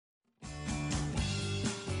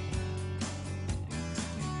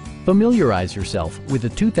Familiarize yourself with the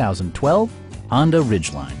 2012 Honda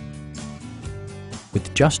Ridgeline.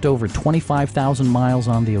 With just over 25,000 miles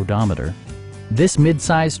on the odometer, this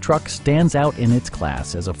mid-size truck stands out in its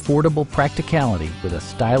class as affordable practicality with a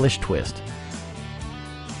stylish twist.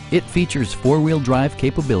 It features four-wheel drive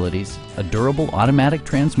capabilities, a durable automatic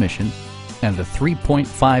transmission, and a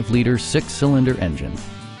 3.5-liter six-cylinder engine.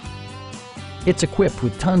 It's equipped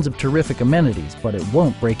with tons of terrific amenities, but it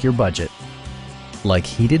won't break your budget, like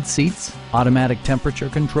heated seats, automatic temperature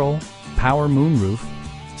control, power moonroof,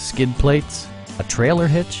 skid plates, a trailer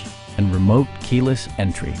hitch, and remote keyless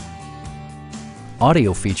entry.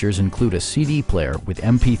 Audio features include a CD player with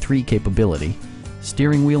MP3 capability,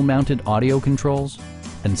 steering wheel mounted audio controls,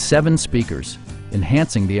 and 7 speakers,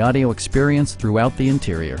 enhancing the audio experience throughout the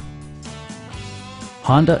interior.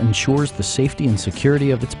 Honda ensures the safety and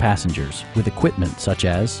security of its passengers with equipment such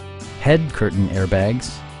as head curtain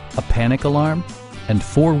airbags, a panic alarm, and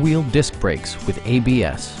 4-wheel disc brakes with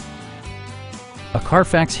ABS. A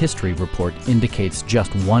Carfax history report indicates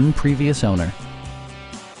just one previous owner.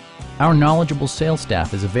 Our knowledgeable sales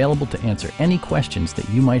staff is available to answer any questions that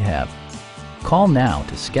you might have. Call now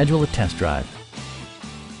to schedule a test drive.